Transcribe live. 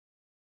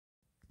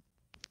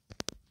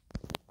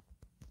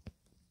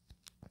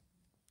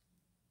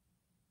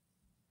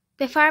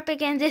Before I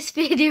begin this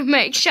video,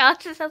 make sure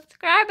to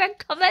subscribe and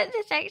comment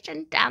the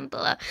section down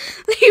below.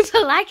 Leave a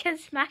like and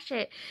smash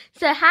it.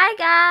 So hi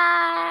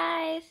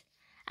guys,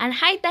 and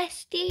hi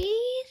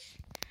besties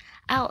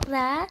out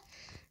there.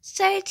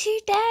 So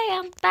today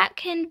I'm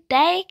back in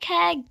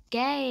Daycare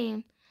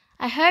game.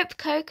 I hope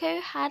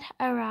Coco had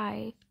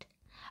arrived.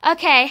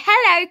 Okay,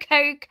 hello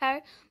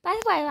Coco. By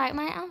the way, I like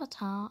my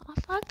avatar.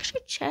 I've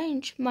actually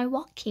changed my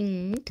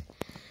walking.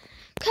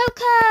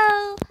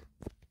 Coco!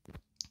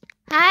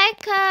 Hi,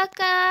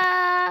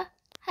 Coco.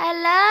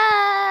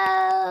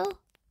 Hello.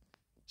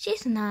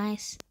 She's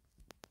nice.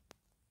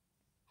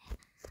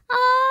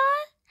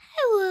 Oh,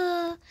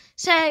 hello.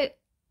 So,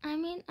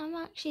 I'm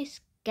actually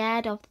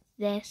scared of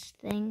this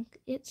thing.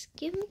 It's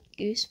giving me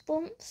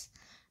goosebumps.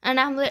 And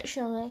I'm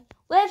literally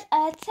with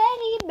a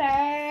teddy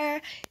bear.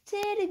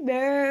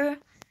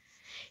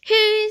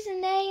 Whose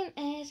name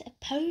is a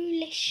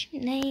Polish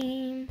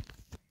name.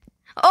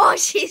 Oh,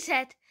 she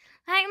said,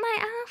 like my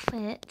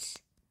outfits.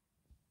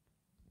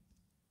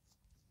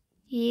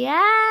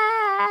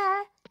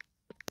 Yeah.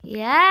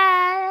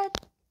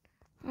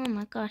 Oh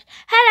my gosh.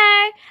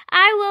 Hello.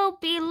 I will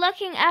be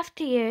looking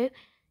after you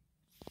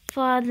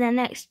for the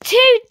next 2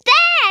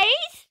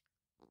 days.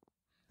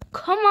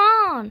 Come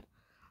on.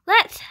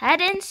 Let's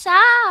head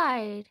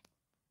inside.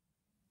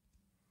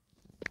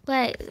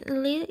 Wait.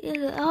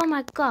 Oh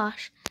my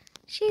gosh.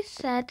 She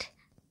said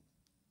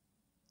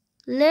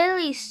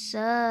Lily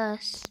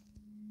sus.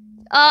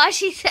 Oh,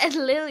 she said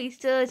Lily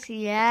sus.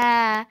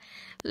 Yeah.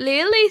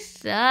 Lily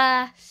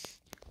sus.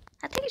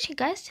 I think she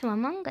goes to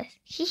Among Us.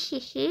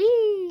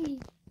 Hee.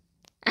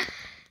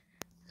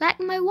 Like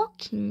my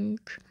walking.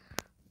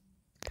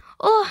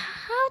 Oh,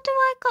 how do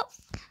I go?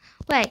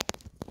 Wait.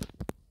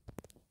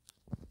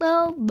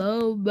 Bo.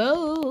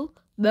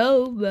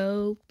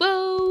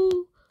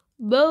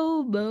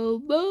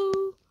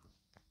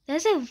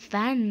 There's a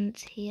vent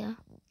here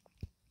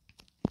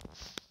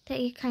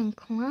that you can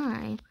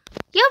climb.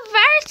 You're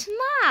very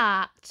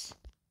smart.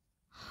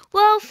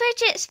 Whoa,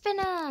 fidget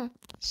spinner!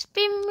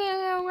 Spin me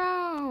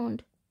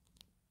around.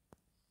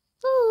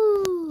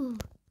 Ooh.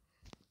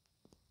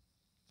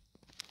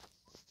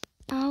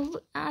 Oh,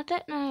 I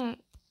don't know.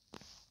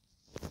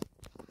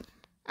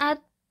 I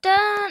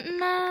don't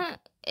know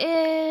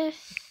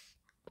if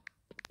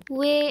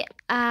we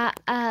are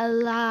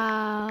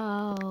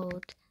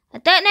allowed. I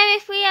don't know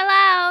if we're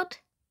allowed.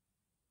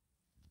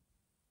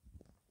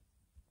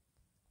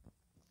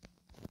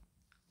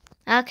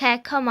 Okay,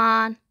 come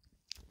on.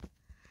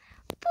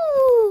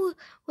 Ooh,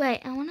 wait,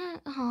 I wanna.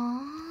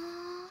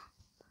 Ah!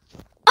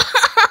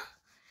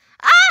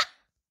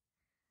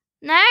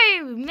 No,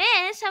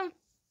 miss, I'm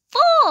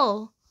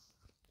full.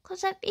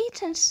 Because I've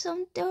eaten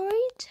some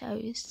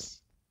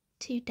Doritos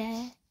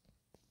today.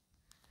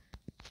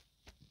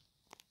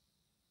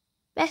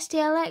 Bestie,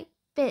 I like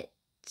bit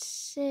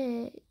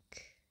sick.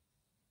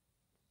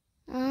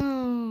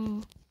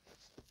 Oh.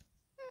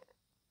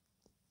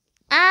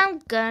 I'm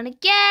gonna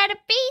get a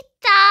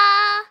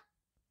pizza.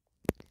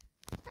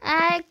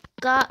 I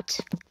got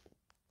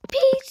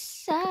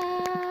pizza.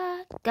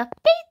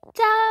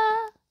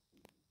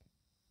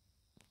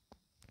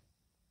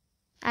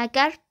 I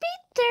got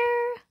pizza.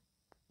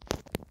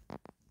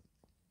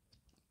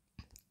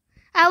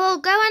 I will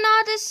go and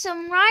order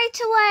some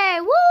right away.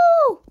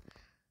 Woo!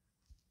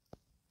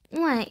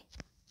 Wait.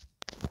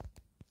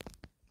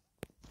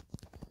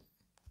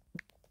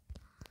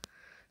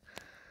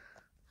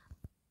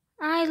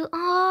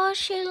 Oh,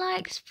 she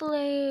likes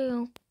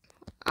blue.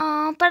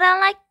 Oh, but I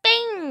like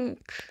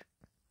pink.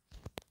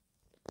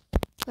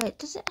 Wait,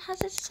 does it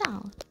has a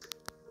sound?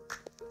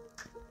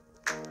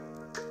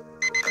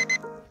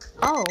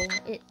 Oh,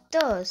 it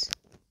does.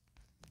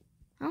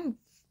 Oh,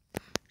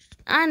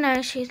 I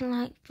know she's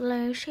like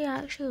blue. She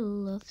actually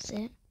loves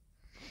it.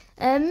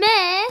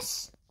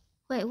 Miss.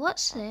 Wait,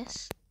 what's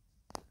this?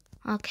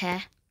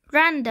 Okay,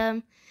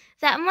 random.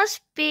 That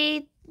must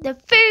be the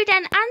food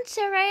and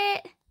answer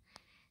it.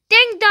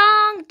 Ding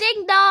dong,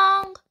 ding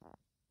dong.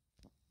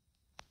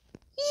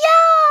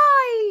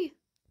 Yay!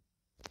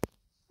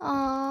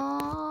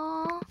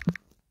 Aww.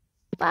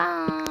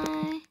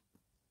 Bye.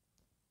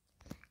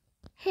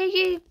 Here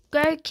you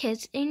go,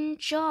 kids.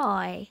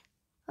 Enjoy.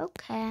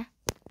 Okay.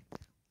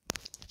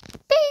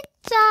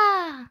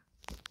 Pizza!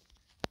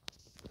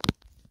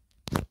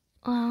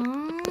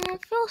 Oh, I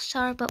feel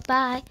sorry, but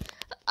bye.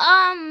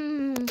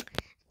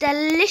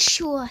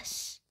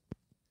 Delicious.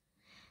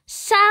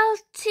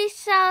 Salty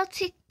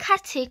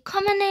catty.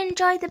 Come and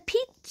enjoy the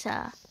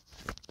pizza.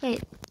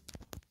 Wait.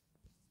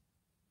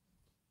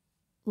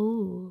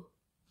 Ooh.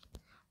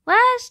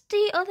 Where's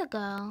the other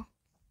girl?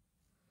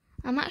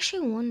 I'm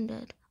actually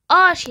wondered.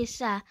 Oh, she's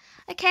there.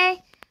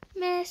 Okay,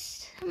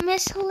 Miss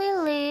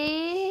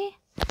Lily.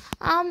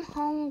 I'm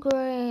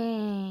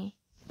hungry.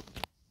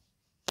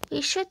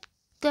 We should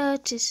go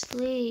to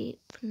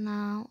sleep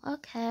now.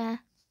 Okay.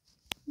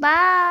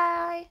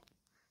 Bye.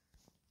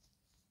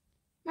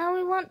 Now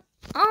we want.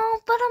 Oh,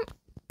 but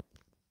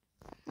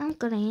I'm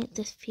gonna eat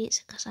this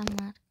pizza because I'm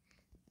mad.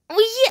 Oh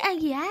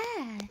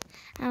yeah.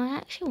 I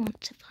actually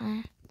want to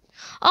play.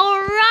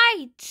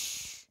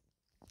 Alright.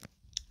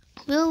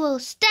 We will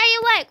stay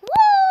awake.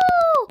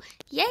 Woo!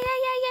 Yeah.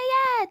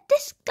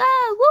 Disco.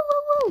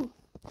 Woo.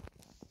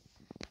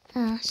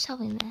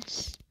 Solving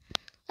this.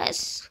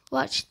 Let's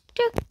watch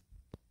the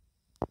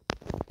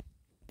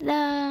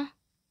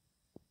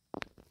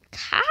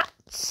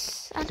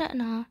cats. I don't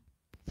know.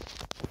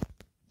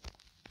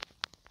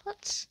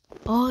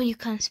 Oh, you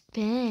can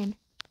spin.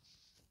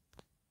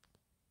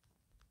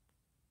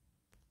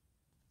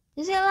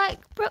 Is it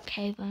like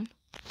Brookhaven?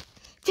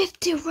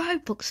 50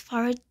 Robux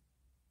for a...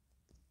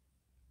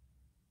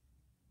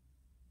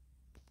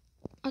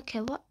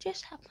 Okay, what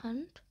just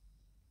happened?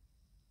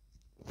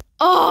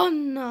 Oh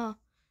no!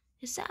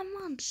 Is that a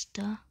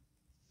monster?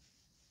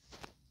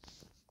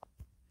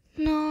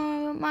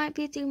 No, it might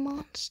be the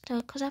monster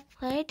because I've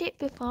played it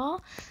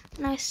before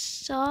and I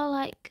saw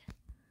like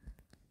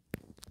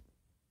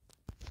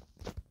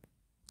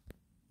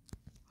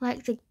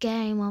the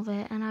game of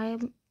it and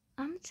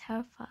I'm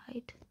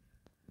terrified.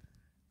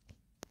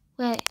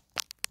 Wait,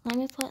 let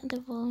me put the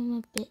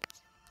volume a bit.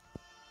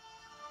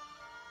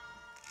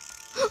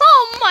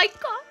 Oh my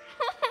god!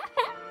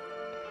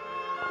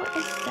 What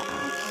is that?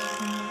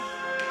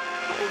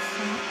 What is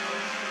that?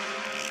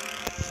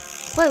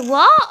 Wait,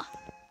 what?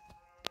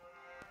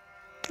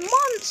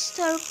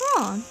 Monster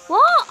run?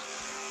 What?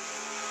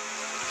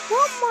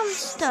 What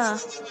monster?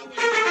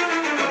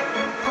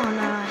 Oh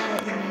no, I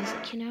hate the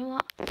music. You know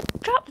what?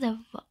 Drop the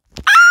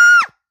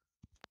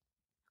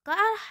got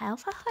a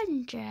health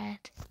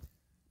 100.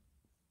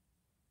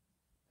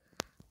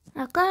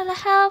 I've got a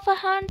health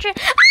 100.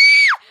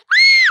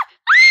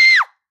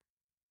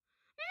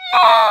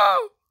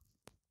 No!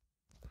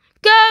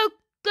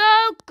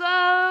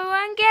 Go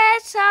and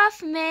get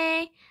off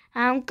me.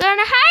 I'm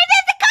gonna hide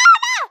in the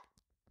corner.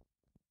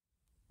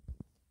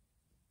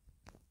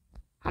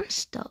 I'm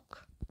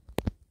stuck.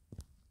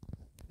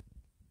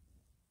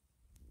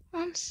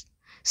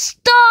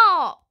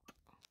 Stop!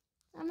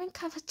 I'm in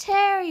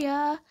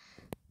cafeteria.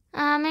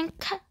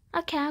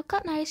 Okay, I've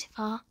got nosy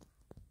far.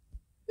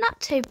 Not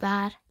too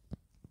bad.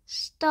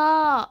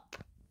 Stop.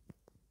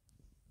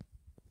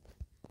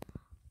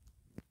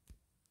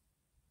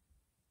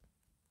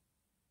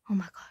 Oh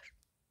my gosh.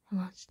 The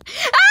monster.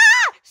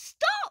 Ah!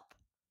 Stop!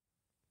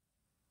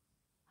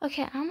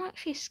 Okay, I'm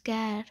actually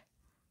scared.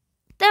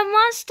 The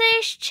monster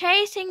is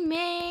chasing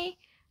me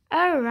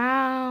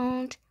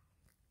around.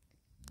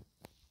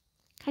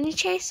 Can you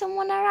chase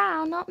someone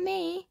around, not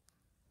me?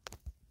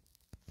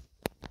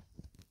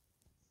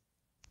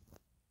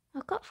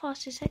 I've got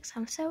 46,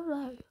 I'm so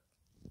low.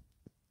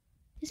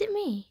 Is it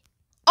me?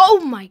 Oh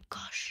my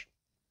gosh.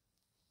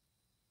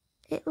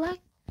 It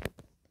like...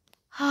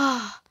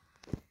 Ah,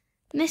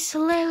 Miss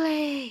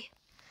Lily.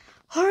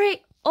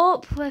 Hurry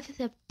up with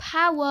the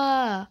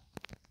power.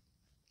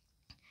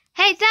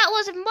 Hey, that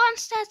was a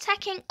monster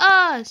attacking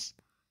us.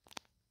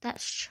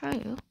 That's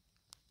true.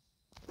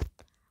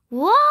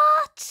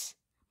 What?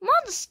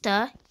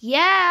 Monster?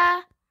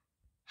 Yeah.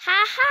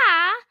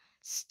 Ha.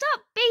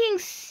 Stop being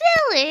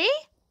silly.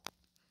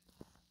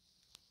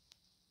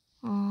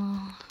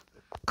 Oh,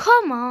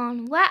 come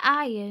on. Where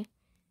are you?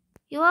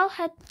 You all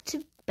head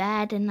to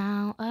bed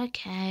now.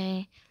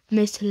 Okay.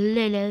 Miss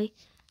Lily.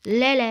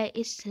 Lily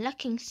is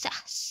looking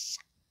sus.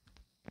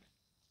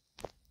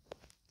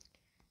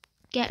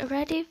 Get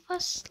ready for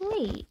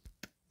sleep.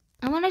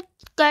 I want to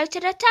go to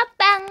the top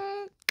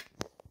bank.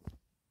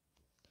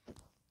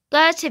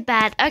 Go to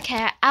bed.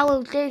 Okay, I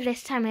will do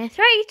this time in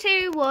 3,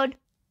 2, 1.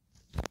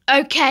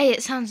 Okay,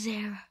 it's on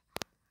 0.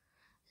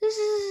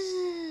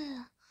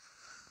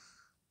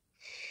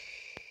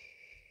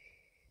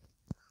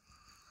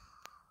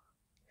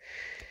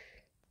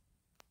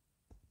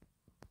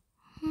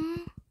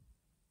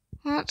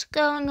 What's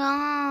going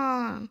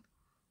on?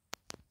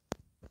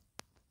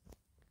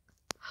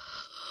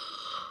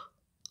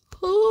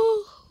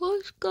 Oh,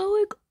 what's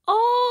going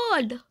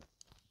on?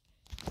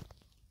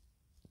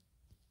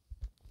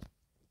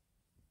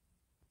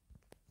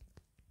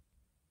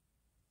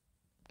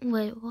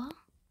 Wait, what?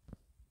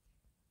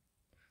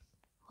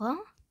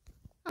 What?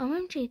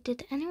 OMG,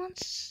 did anyone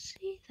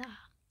see that?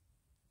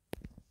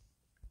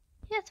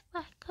 Yes,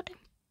 but I couldn't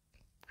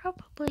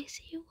probably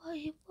see what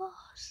it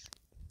was.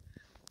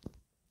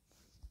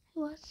 It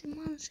was the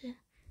monster.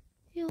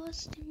 It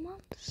was the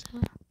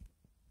monster.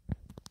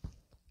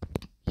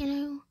 You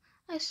know,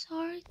 I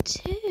saw it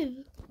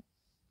too.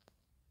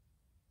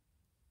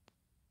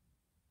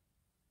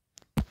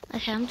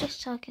 Okay, I'm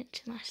just talking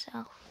to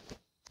myself.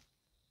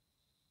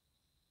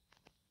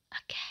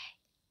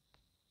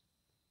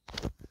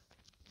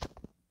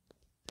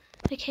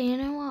 Okay, you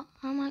know what?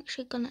 I'm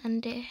actually gonna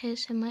end it here,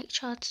 so make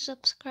sure to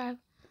subscribe.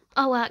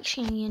 Oh,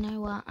 actually, you know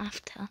what?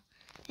 After.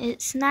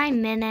 It's 9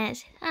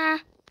 minutes.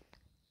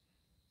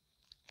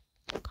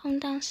 Come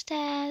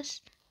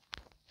downstairs.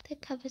 The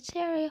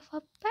cafeteria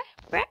for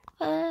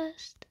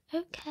breakfast.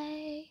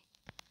 Okay.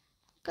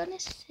 I'm gonna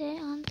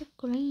sit on the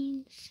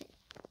green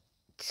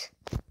seat.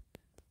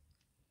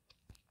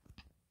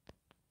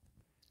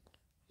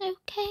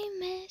 Okay,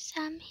 miss,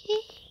 I'm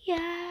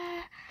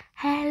here.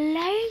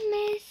 Hello,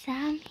 miss,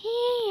 I'm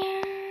here.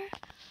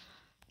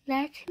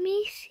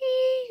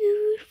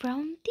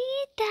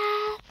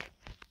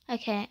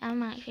 Okay,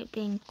 I'm actually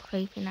being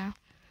creepy now.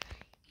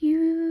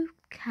 You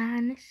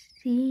can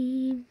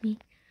see me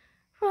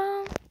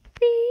from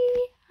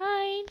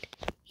behind.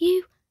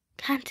 You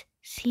can't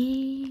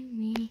see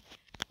me.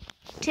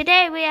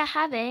 Today we are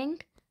having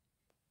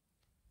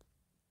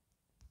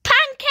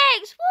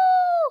pancakes!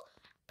 Woo!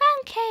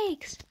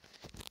 Pancakes!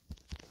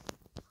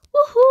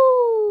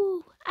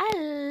 Woohoo! I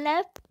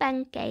love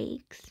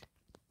pancakes.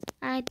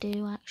 I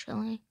do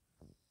actually.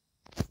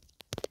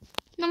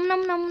 Nom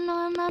nom nom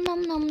nom nom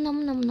nom nom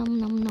nom nom nom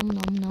nom nom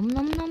nom nom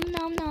nom nom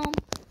nom nom.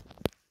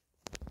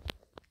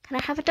 Can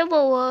I have a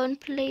double one,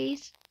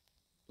 please?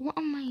 What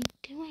am I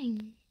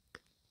doing?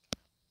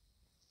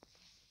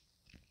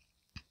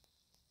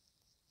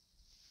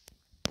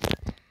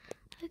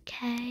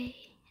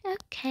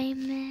 Okay,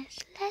 miss,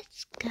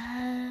 let's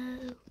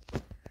go.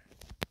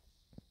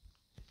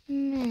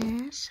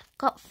 Miss, I've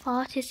got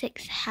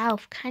 46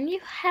 health. Can you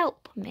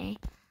help me?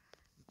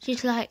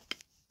 She's like,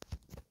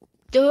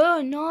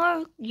 duh,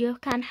 no, you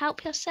can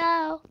help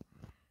yourself.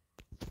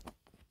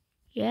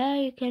 Yeah,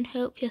 you can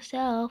help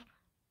yourself.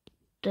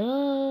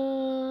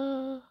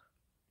 Duh,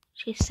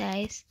 she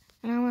says.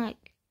 And I'm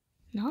like,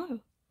 no.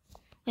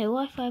 Wait,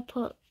 what if I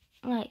put,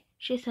 like,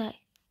 she's like,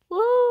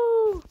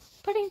 woo,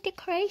 putting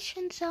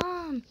decorations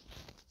on.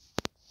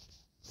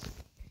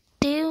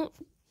 Do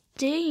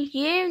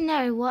you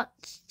know what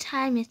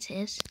time it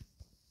is?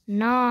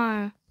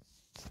 No.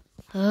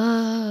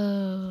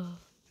 Oh,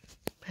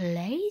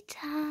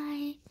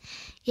 playtime.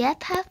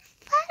 Yep, have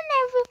fun,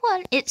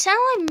 everyone. It's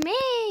only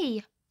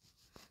me.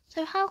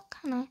 So how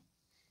can I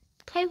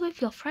play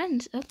with your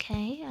friends?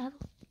 Okay.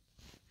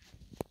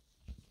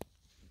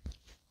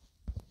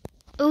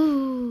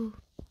 Ooh.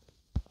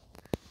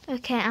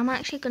 Okay, I'm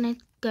actually gonna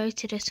go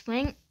to the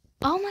swing.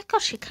 Oh my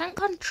gosh, you can't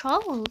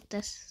control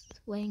this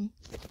swing.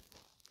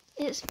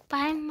 It's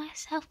by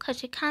myself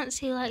because you can't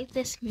see like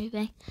this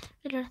moving.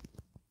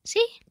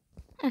 See?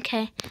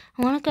 Okay,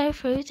 I want to go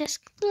through this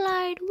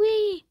slide.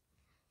 Wee.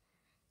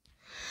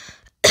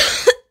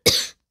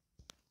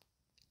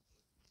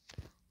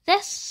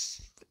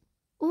 This.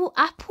 Ooh,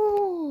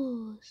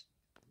 apples.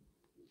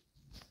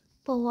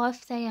 But what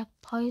if they are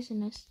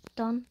poisonous?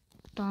 Dun,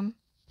 dun,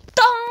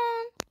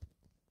 dun.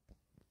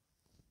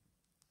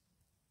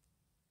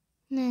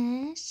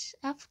 Miss,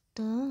 I've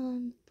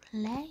done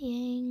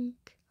playing.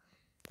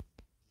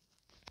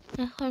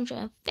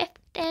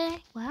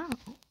 150. Wow.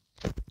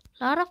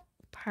 A lot of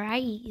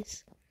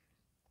praise.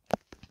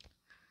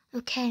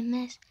 Okay,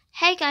 miss.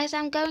 Hey guys,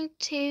 I'm going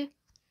to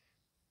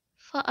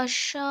for a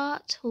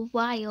short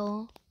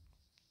while.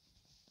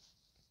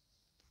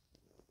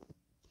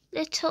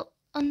 Little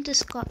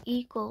underscore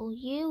eagle,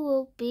 you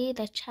will be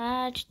the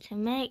charge to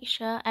make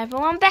sure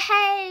everyone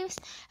behaves.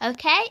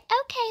 Okay?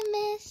 Okay,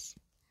 miss.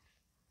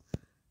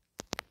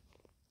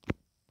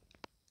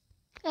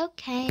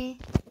 Okay.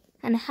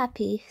 And a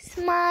happy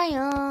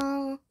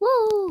smile.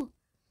 Woo!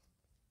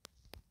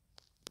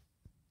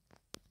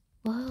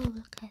 Whoa,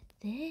 look at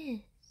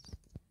this.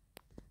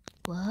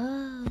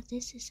 Whoa,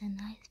 this is a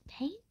nice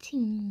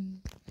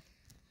painting.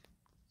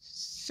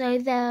 So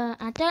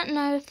I don't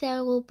know if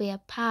there will be a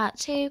part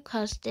 2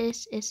 because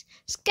this is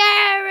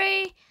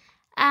scary.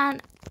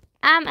 And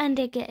I'm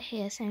ending it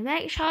here. So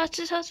make sure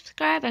to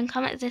subscribe and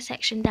comment in the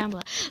section down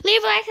below.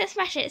 Leave a like and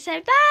smash it. So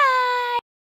bye!